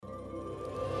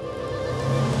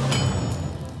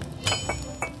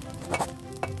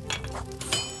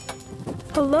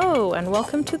Hello, and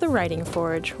welcome to The Writing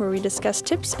Forge, where we discuss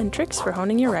tips and tricks for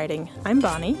honing your writing. I'm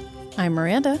Bonnie. I'm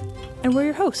Miranda. And we're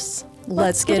your hosts.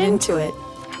 Let's get into it.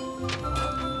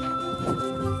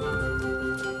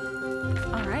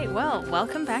 All right, well,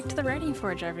 welcome back to The Writing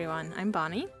Forge, everyone. I'm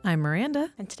Bonnie. I'm Miranda.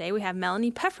 And today we have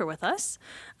Melanie Peffer with us.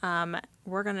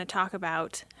 We're going to talk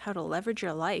about how to leverage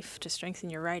your life to strengthen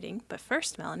your writing. But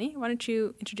first, Melanie, why don't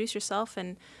you introduce yourself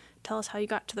and tell us how you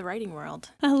got to the writing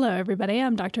world. Hello, everybody.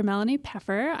 I'm Dr. Melanie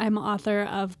Peffer. I'm author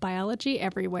of Biology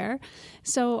Everywhere.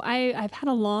 So I've had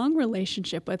a long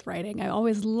relationship with writing. I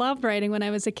always loved writing when I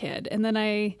was a kid. And then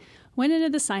I went into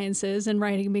the sciences, and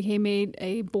writing became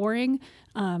a boring,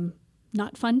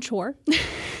 not fun chore.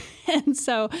 And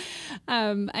so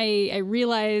I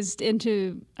realized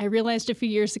a few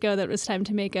years ago that it was time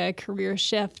to make a career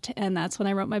shift, and that's when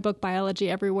I wrote my book Biology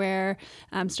Everywhere,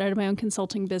 started my own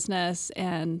consulting business,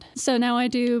 and so now I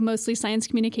do mostly science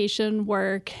communication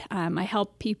work. I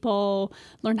help people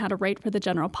learn how to write for the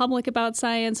general public about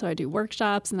science, so I do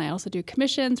workshops, and I also do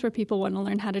commissions where people want to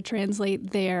learn how to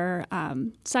translate their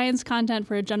science content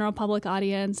for a general public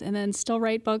audience, and then still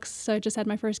write books. So I just had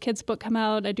my first kids book come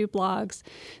out. I do blogs.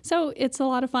 So it's a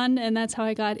lot of fun, and that's how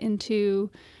I got into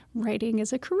writing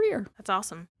as a career. That's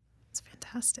awesome. It's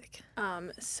fantastic.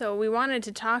 So we wanted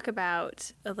to talk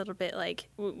about a little bit, like,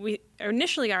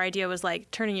 initially our idea was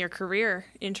like turning your career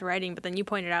into writing, but then you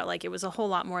pointed out like it was a whole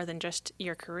lot more than just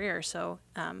your career. So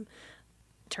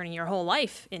turning your whole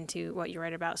life into what you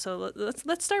write about. So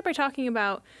let's start by talking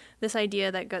about this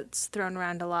idea that gets thrown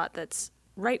around a lot. That's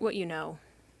write what you know.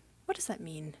 What does that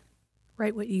mean?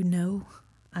 Write what you know.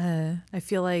 I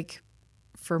feel like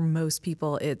for most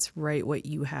people, it's write what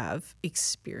you have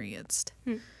experienced.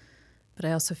 But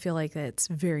I also feel like it's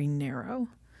very narrow.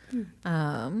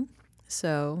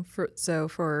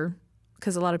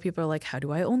 Because a lot of people are like, how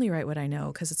do I only write what I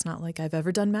know? Because it's not like I've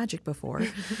ever done magic before.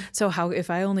 So how,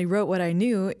 if I only wrote what I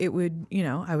knew, it would,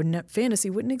 fantasy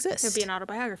wouldn't exist. It would be an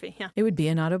autobiography, yeah. It would be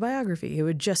an autobiography. It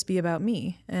would just be about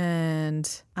me.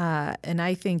 And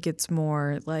I think it's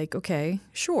more like, okay,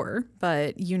 sure,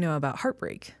 but you know about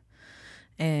heartbreak.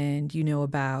 And you know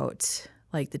about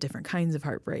like the different kinds of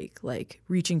heartbreak, like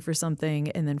reaching for something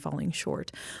and then falling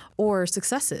short, or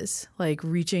successes, like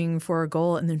reaching for a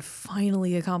goal and then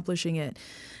finally accomplishing it.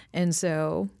 And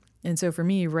so for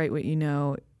me, write what you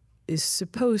know is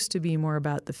supposed to be more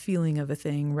about the feeling of a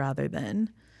thing rather than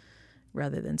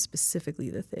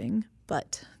specifically the thing.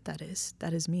 But that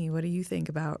is me. What do you think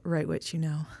about write what you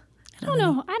know?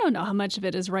 I don't know how much of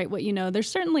it is write what you know. There's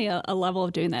certainly a level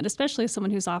of doing that, especially as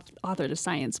someone who's authored a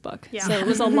science book. Yeah. So it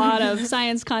was a lot of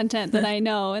science content that I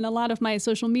know, and a lot of my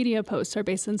social media posts are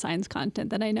based on science content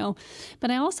that I know.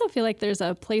 But I also feel like there's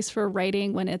a place for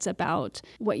writing when it's about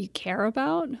what you care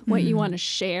about, what you want to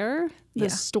share,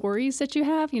 the stories that you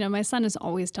have. My son is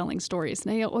always telling stories,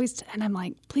 and I'm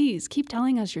like, please keep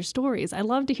telling us your stories. I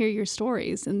love to hear your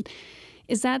stories. And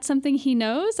is that something he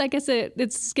knows? I guess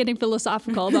it's getting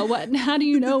philosophical about how do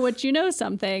you know what you know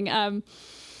something?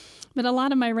 But a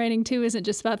lot of my writing, too, isn't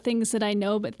just about things that I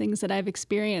know, but things that I've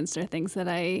experienced or things that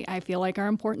I feel like are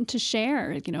important to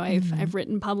share. I've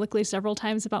written publicly several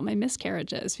times about my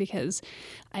miscarriages because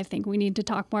I think we need to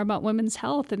talk more about women's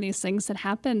health and these things that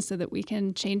happen so that we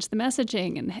can change the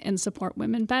messaging and support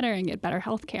women better and get better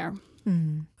health care.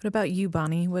 What about you,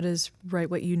 Bonnie? What does write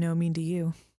what you know mean to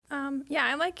you?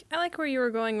 I like where you were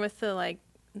going with the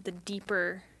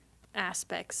deeper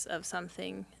aspects of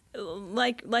something,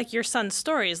 like your son's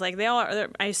stories. Like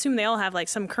I assume they all have like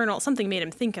some kernel, something made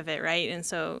him think of it, right? And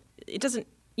so it doesn't.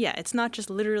 Yeah, it's not just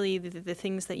literally the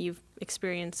things that you've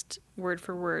experienced word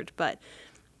for word, but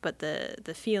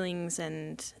the feelings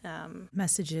and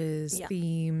messages,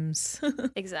 themes.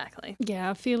 Exactly.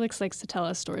 Yeah, Felix likes to tell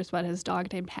us stories about his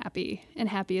dog named Happy, and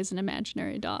Happy is an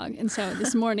imaginary dog. And so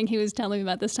this morning he was telling me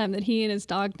about this time that he and his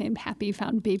dog named Happy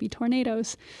found baby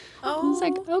tornadoes. Oh. I was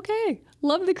like, okay,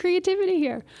 love the creativity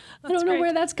here. I don't know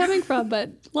where that's coming from, but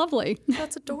lovely.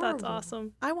 That's adorable. That's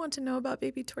awesome. I want to know about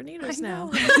baby tornadoes now.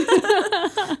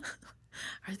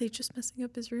 Are they just messing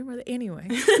up his room? Anyway?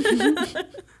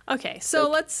 Okay, so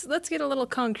let's get a little more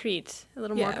concrete,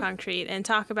 and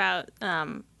talk about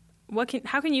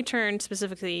how can you turn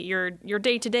specifically your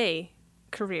day-to-day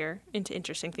career into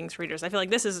interesting things for readers? I feel like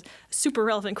this is a super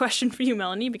relevant question for you,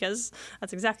 Melanie, because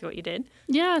that's exactly what you did.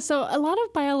 Yeah, so a lot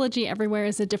of Biology Everywhere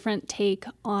is a different take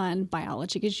on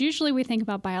biology, because usually we think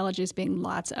about biology as being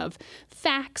lots of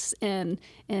facts and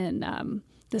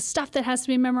this stuff that has to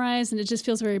be memorized, and it just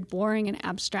feels very boring and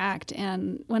abstract.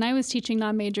 And when I was teaching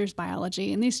non-majors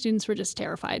biology, and these students were just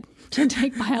terrified to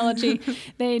take biology,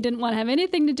 they didn't want to have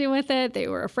anything to do with it. They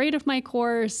were afraid of my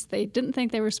course. They didn't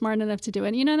think they were smart enough to do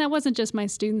it. And that wasn't just my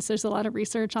students. There's a lot of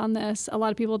research on this. A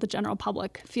lot of people, the general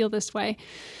public, feel this way.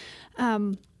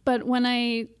 But when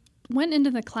I went into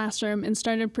the classroom and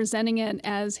started presenting it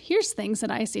as, here's things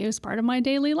that I see as part of my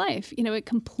daily life, it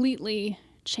completely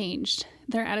changed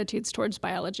their attitudes towards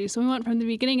biology. So we went from the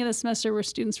beginning of the semester where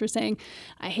students were saying,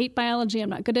 I hate biology, I'm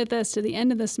not good at this, to the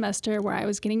end of the semester where I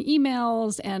was getting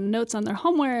emails and notes on their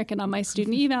homework and on my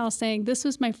student eval saying, this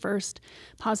was my first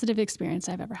positive experience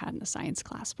I've ever had in a science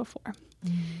class before.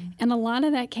 And a lot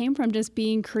of that came from just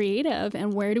being creative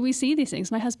and where do we see these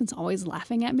things? My husband's always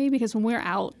laughing at me because when we're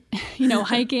out,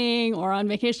 hiking or on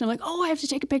vacation, I'm like, oh, I have to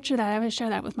take a picture of that. I have to share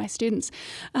that with my students.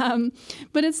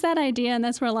 But it's that idea, and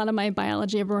that's where a lot of my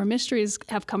biology everywhere mysteries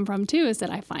have come from too, is that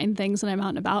I find things when I'm out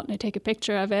and about and I take a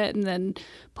picture of it and then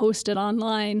post it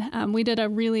online. We did a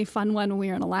really fun one when we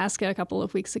were in Alaska a couple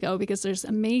of weeks ago because there's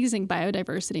amazing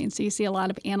biodiversity, and so you see a lot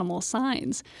of animal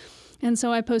signs. And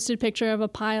so I posted a picture of a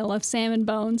pile of salmon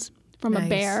bones from a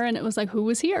bear, and it was like, who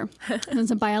was here? It was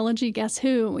a biology guess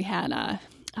who. We had I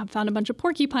found a bunch of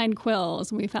porcupine quills,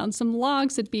 and we found some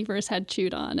logs that beavers had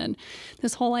chewed on. And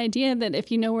this whole idea that if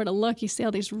you know where to look, you see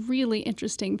all these really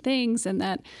interesting things, and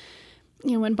that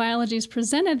when biology is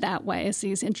presented that way, as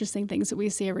these interesting things that we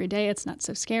see every day, it's not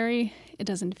so scary. It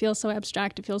doesn't feel so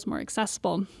abstract. It feels more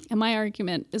accessible. And my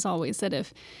argument is always that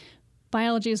if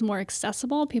biology is more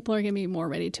accessible, people are going to be more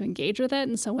ready to engage with it.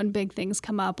 And so when big things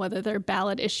come up, whether they're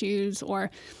ballot issues or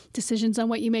decisions on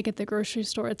what you make at the grocery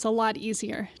store, it's a lot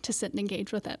easier to sit and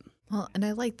engage with it. Well, and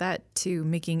I like that too,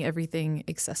 making everything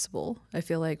accessible. I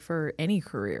feel like for any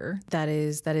career, that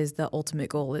is the ultimate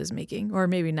goal, is making, or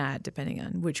maybe not, depending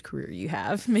on which career you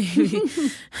have.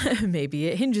 Maybe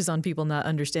it hinges on people not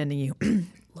understanding you.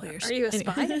 Lawyers. Are you a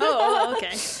spy? Oh,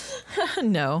 okay.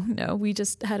 No. We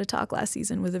just had a talk last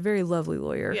season with a very lovely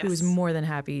lawyer who was more than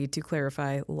happy to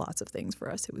clarify lots of things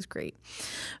for us. It was great.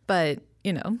 But,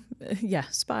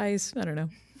 spies, I don't know.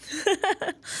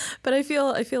 But I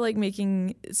feel like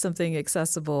making something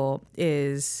accessible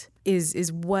is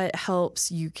what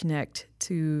helps you connect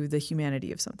to the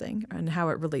humanity of something and how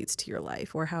it relates to your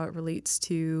life or how it relates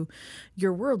to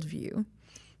your worldview.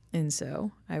 And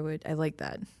so I like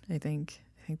that. I think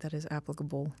that is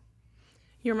applicable.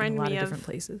 You reminded in a lot me of different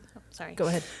places. Oh, sorry. Go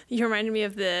ahead. You reminded me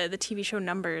of the TV show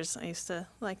Numbers. I used to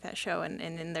like that show, and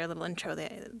in their little intro,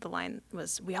 the line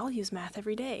was, "We all use math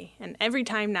every day." And every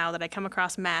time now that I come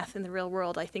across math in the real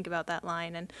world, I think about that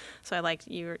line. And so I like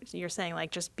you're saying,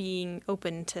 like, just being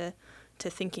open to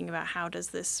thinking about how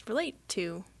does this relate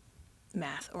to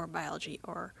math or biology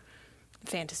or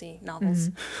fantasy novels.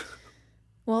 Mm-hmm.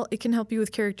 Well, it can help you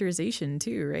with characterization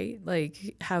too, right?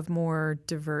 Like, have more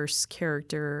diverse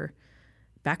character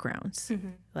backgrounds. Mm-hmm.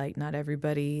 Like, not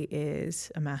everybody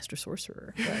is a master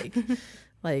sorcerer.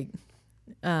 Like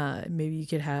maybe you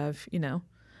could have,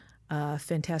 a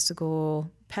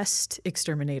fantastical pest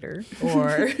exterminator,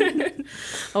 or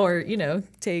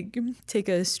take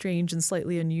a strange and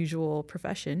slightly unusual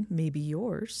profession, maybe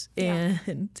yours,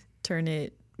 and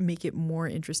make it more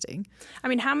interesting. I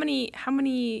mean, how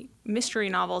many mystery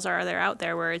novels are there out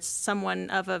there where it's someone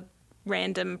of a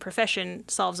random profession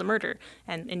solves a murder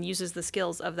and uses the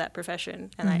skills of that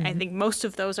profession? And I think most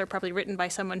of those are probably written by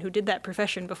someone who did that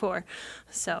profession before.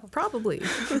 So probably.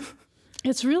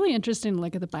 It's really interesting to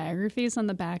look at the biographies on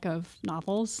the back of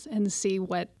novels and see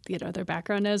what their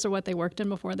background is or what they worked in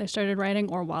before they started writing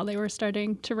or while they were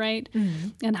starting to write,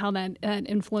 and how that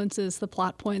influences the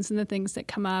plot points and the things that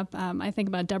come up. I think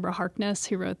about Deborah Harkness,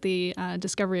 who wrote the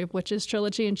Discovery of Witches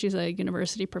trilogy, and she's a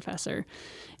university professor,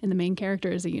 and the main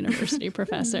character is a university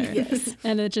professor. Yes.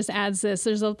 And it just adds this.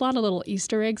 There's a lot of little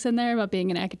Easter eggs in there about being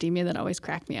in academia that always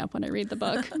crack me up when I read the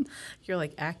book. You're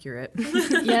like accurate.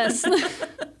 Yes.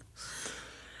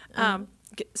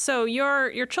 So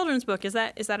your children's book, is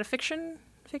that a fiction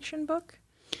book?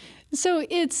 So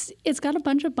it's got a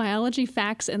bunch of biology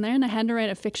facts in there, and I had to write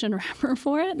a fiction wrapper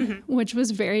for it, which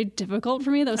was very difficult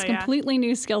for me. That was a completely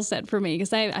new skill set for me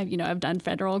because I've done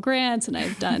federal grants and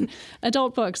I've done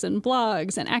adult books and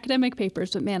blogs and academic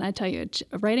papers. But man, I tell you,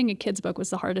 writing a kid's book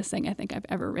was the hardest thing I think I've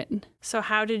ever written. So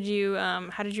how did you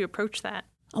approach that?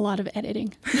 A lot of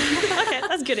editing. Okay,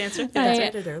 that's a good answer.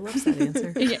 Editor loves that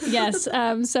answer. Yes.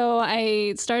 So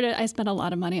I spent a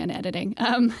lot of money on editing.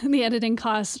 The editing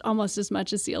cost almost as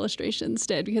much as the illustrations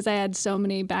did because I had so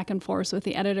many back and forths with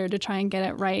the editor to try and get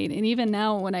it right. And even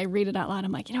now when I read it out loud,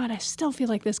 I'm like, you know what, I still feel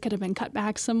like this could have been cut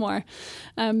back some more.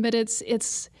 But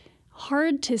it's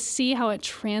hard to see how it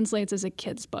translates as a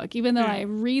kid's book. Even though I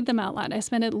read them out loud, I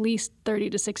spend at least 30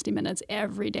 to 60 minutes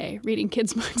every day reading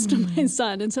kids' books to my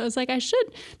son. And so it's like, I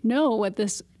should know what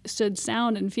this should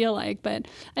sound and feel like. But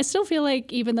I still feel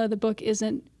like even though the book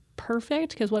isn't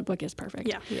perfect, because what book is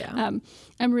perfect?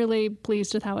 I'm really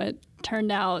pleased with how it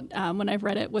turned out. When I've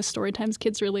read it with Storytimes,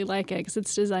 kids really like it because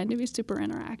it's designed to be super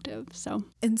interactive. So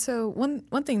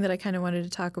one thing that I kind of wanted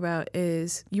to talk about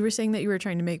is you were saying that you were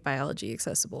trying to make biology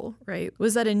accessible, right?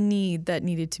 Was that a need that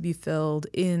needed to be filled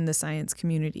in the science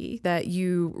community, that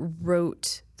you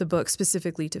wrote the book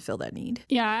specifically to fill that need?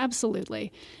 Yeah,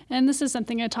 absolutely. And this is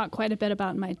something I talk quite a bit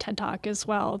about in my TED Talk as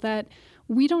well, that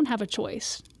we don't have a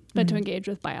choice but to engage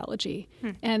with biology.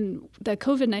 And the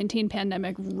COVID-19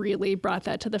 pandemic really brought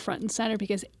that to the front and center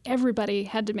because everybody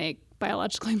had to make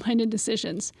biologically minded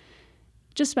decisions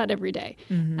just about every day.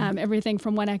 Everything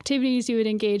from what activities you would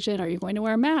engage in. Are you going to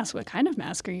wear a mask? What kind of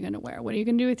mask are you going to wear? What are you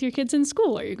going to do with your kids in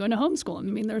school? Are you going to homeschool? I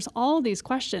mean, there's all these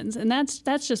questions, and that's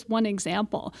just one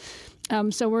example.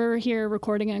 So we're here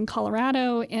recording in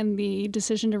Colorado, and the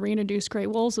decision to reintroduce gray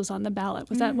wolves was on the ballot.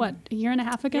 Was that, a year and a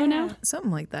half ago now?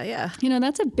 Something like that, yeah.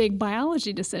 That's a big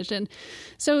biology decision.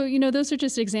 So, those are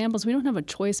just examples. We don't have a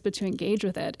choice but to engage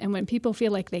with it. And when people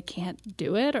feel like they can't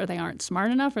do it, or they aren't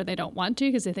smart enough, or they don't want to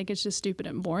because they think it's just stupid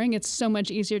and boring, it's so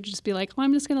much easier to just be like,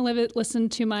 I'm just going to listen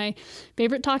to my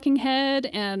favorite talking head,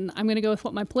 and I'm going to go with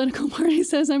what my political party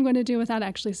says I'm going to do without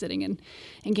actually sitting and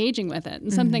engaging with it.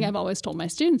 And something I've always told my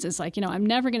students is like, I'm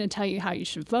never going to tell you how you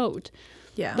should vote,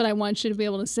 but I want you to be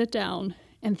able to sit down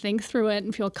and think through it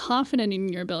and feel confident in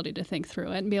your ability to think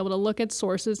through it and be able to look at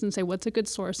sources and say what's a good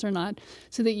source or not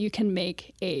so that you can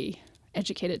make a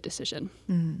educated decision.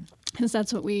 Because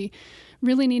that's what we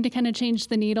really need to kind of change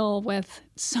the needle with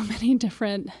so many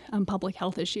different public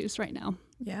health issues right now.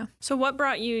 Yeah. So what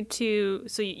brought you to,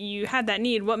 so you had that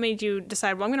need, what made you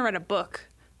decide, well, I'm going to write a book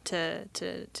to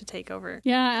take over?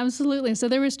 Yeah, absolutely. So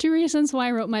there was 2 reasons why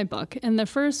I wrote my book. And the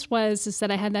first was that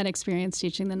I had that experience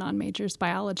teaching the non-majors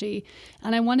biology.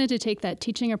 And I wanted to take that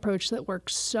teaching approach that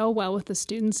works so well with the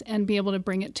students and be able to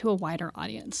bring it to a wider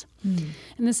audience.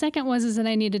 And the second was that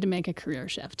I needed to make a career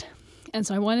shift. And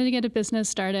so I wanted to get a business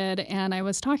started. And I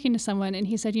was talking to someone and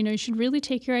he said, you should really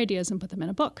take your ideas and put them in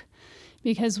a book.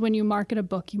 Because when you market a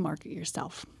book, you market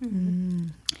yourself.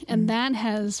 And that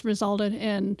has resulted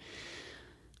in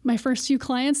my first few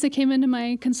clients that came into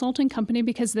my consulting company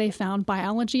because they found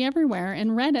biology everywhere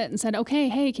and read it and said, okay,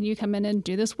 hey, can you come in and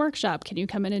do this workshop? Can you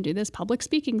come in and do this public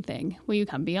speaking thing? Will you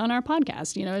come be on our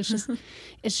podcast?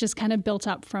 It's just kind of built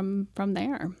up from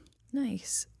there.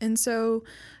 Nice. And so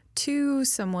to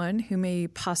someone who may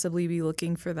possibly be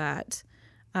looking for that,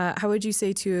 how would you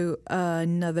say to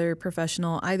another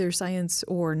professional, either science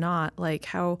or not, like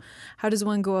how does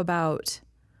one go about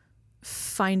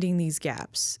finding these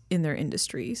gaps in their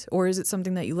industries? Or is it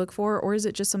something that you look for? Or is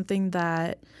it just something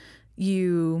that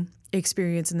you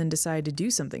experience and then decide to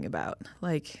do something about?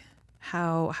 Like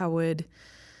how would...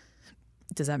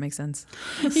 Does that make sense?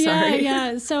 Sorry.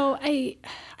 Yeah. So I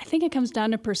think it comes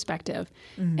down to perspective.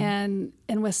 And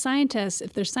with scientists,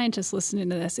 if there's scientists listening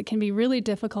to this, it can be really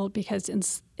difficult because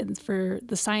for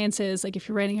the sciences, like if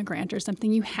you're writing a grant or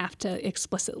something, you have to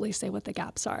explicitly say what the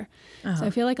gaps are. So I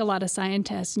feel like a lot of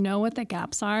scientists know what the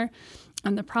gaps are.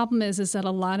 And the problem is that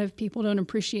a lot of people don't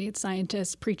appreciate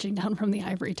scientists preaching down from the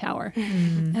ivory tower.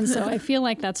 And so I feel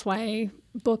like that's why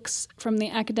books from the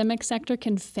academic sector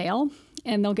can fail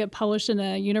and they'll get published in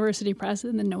a university press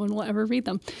and then no one will ever read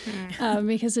them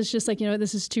because it's just like,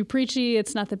 this is too preachy.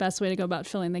 It's not the best way to go about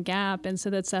filling the gap. And so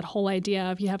that's that whole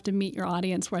idea of you have to meet your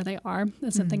audience where they are.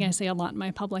 That's something I say a lot in my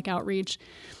public outreach.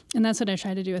 And that's what I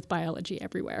try to do with Biology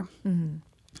Everywhere.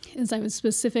 Is I was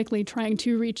specifically trying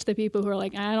to reach the people who are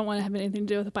like, I don't want to have anything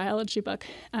to do with a biology book.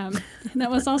 And that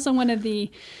was also one of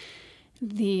the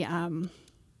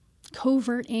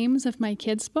covert aims of my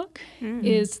kids' book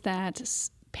is that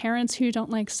parents who don't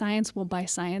like science will buy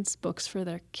science books for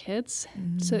their kids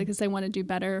because they want to do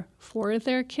better for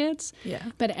their kids. Yeah.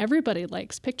 But everybody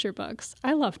likes picture books.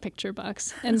 I love picture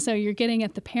books. And so you're getting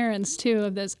at the parents, too,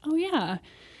 of this, oh, yeah,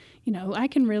 I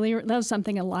can really, that was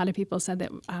something a lot of people said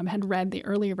that had read the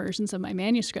earlier versions of my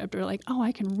manuscript or like, oh,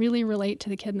 I can really relate to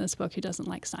the kid in this book who doesn't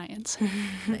like science.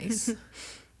 Nice.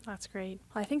 That's great.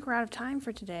 Well, I think we're out of time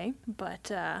for today, but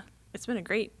it's been a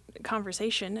great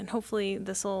conversation, and hopefully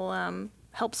this will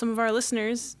help some of our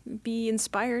listeners be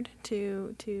inspired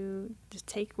to just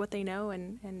take what they know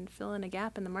and fill in a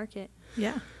gap in the market.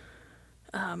 Yeah.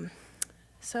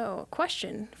 So,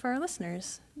 question for our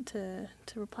listeners to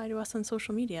reply to us on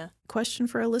social media. Question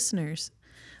for our listeners.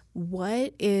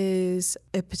 What is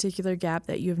a particular gap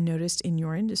that you have noticed in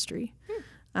your industry?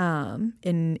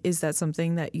 And is that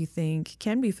something that you think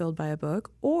can be filled by a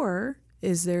book, or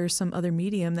is there some other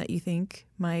medium that you think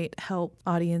might help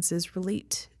audiences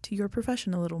relate to your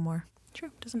profession a little more?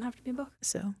 True. Doesn't have to be a book.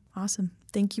 So awesome.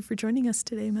 Thank you for joining us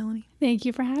today, Melanie. Thank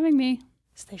you for having me.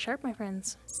 Stay sharp, my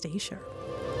friends. Stay sharp.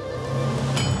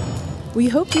 We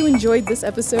hope you enjoyed this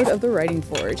episode of The Writing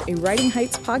Forge, a Writing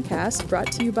Heights podcast brought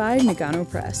to you by Nagano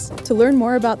Press. To learn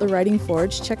more about The Writing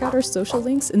Forge, check out our social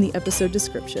links in the episode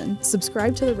description.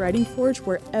 Subscribe to The Writing Forge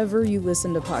wherever you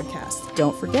listen to podcasts.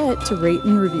 Don't forget to rate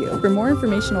and review. For more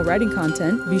informational writing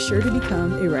content, be sure to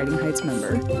become a Writing Heights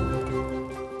member.